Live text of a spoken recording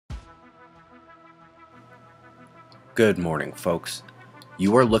Good morning, folks.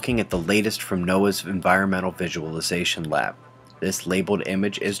 You are looking at the latest from NOAA's Environmental Visualization Lab. This labeled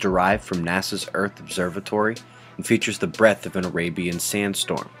image is derived from NASA's Earth Observatory and features the breadth of an Arabian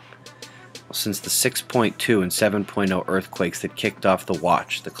sandstorm. Since the 6.2 and 7.0 earthquakes that kicked off the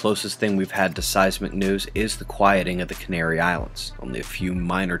watch, the closest thing we've had to seismic news is the quieting of the Canary Islands. Only a few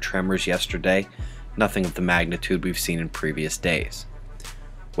minor tremors yesterday, nothing of the magnitude we've seen in previous days.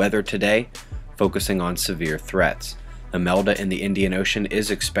 Weather today, focusing on severe threats. Imelda in the Indian Ocean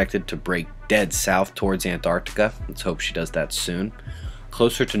is expected to break dead south towards Antarctica. Let's hope she does that soon.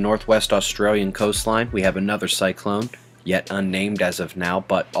 Closer to northwest Australian coastline, we have another cyclone, yet unnamed as of now,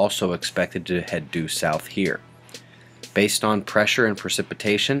 but also expected to head due south here. Based on pressure and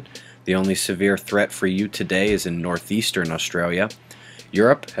precipitation, the only severe threat for you today is in northeastern Australia.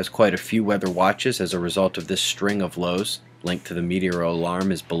 Europe has quite a few weather watches as a result of this string of lows. Link to the meteor alarm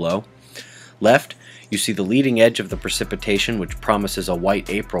is below. Left, you see the leading edge of the precipitation, which promises a white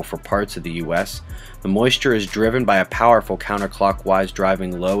April for parts of the U.S. The moisture is driven by a powerful counterclockwise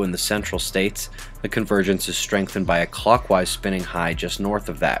driving low in the central states. The convergence is strengthened by a clockwise spinning high just north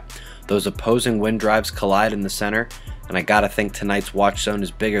of that. Those opposing wind drives collide in the center, and I gotta think tonight's watch zone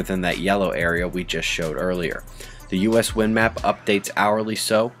is bigger than that yellow area we just showed earlier. The U.S. wind map updates hourly,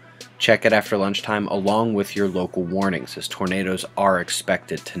 so check it after lunchtime along with your local warnings, as tornadoes are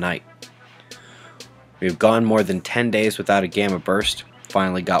expected tonight. We've gone more than 10 days without a gamma burst.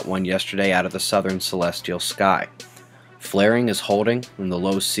 Finally got one yesterday out of the southern celestial sky. Flaring is holding in the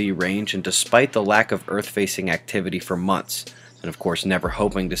low C range, and despite the lack of Earth-facing activity for months, and of course never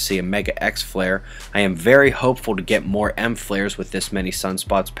hoping to see a Mega X flare, I am very hopeful to get more M flares with this many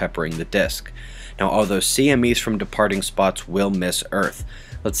sunspots peppering the disk. Now, although CMEs from departing spots will miss Earth,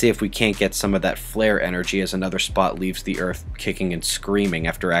 let's see if we can't get some of that flare energy as another spot leaves the Earth kicking and screaming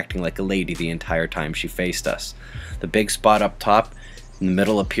after acting like a lady the entire time she faced us. The big spot up top in the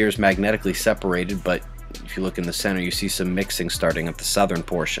middle appears magnetically separated, but if you look in the center you see some mixing starting at the southern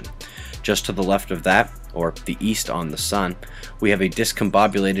portion. Just to the left of that, or the east on the sun, we have a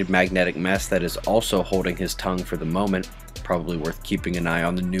discombobulated magnetic mess that is also holding his tongue for the moment, probably worth keeping an eye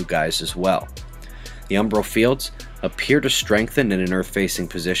on the new guys as well. The umbral fields appear to strengthen in an Earth-facing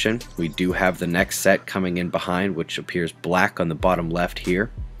position. We do have the next set coming in behind, which appears black on the bottom left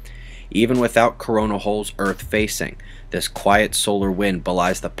here. Even without coronal holes Earth-facing, this quiet solar wind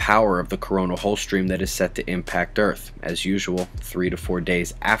belies the power of the coronal hole stream that is set to impact Earth, as usual, 3 to 4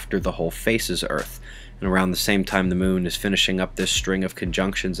 days after the hole faces Earth, and around the same time the Moon is finishing up this string of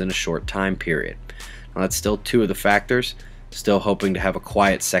conjunctions in a short time period. Now that's still two of the factors, still hoping to have a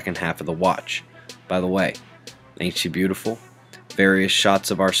quiet second half of the watch. By the way, ain't she beautiful? Various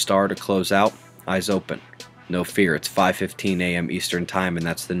shots of our star to close out. Eyes open. No fear, it's 5:15 a.m. Eastern Time, and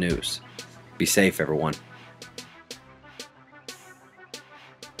that's the news. Be safe, everyone.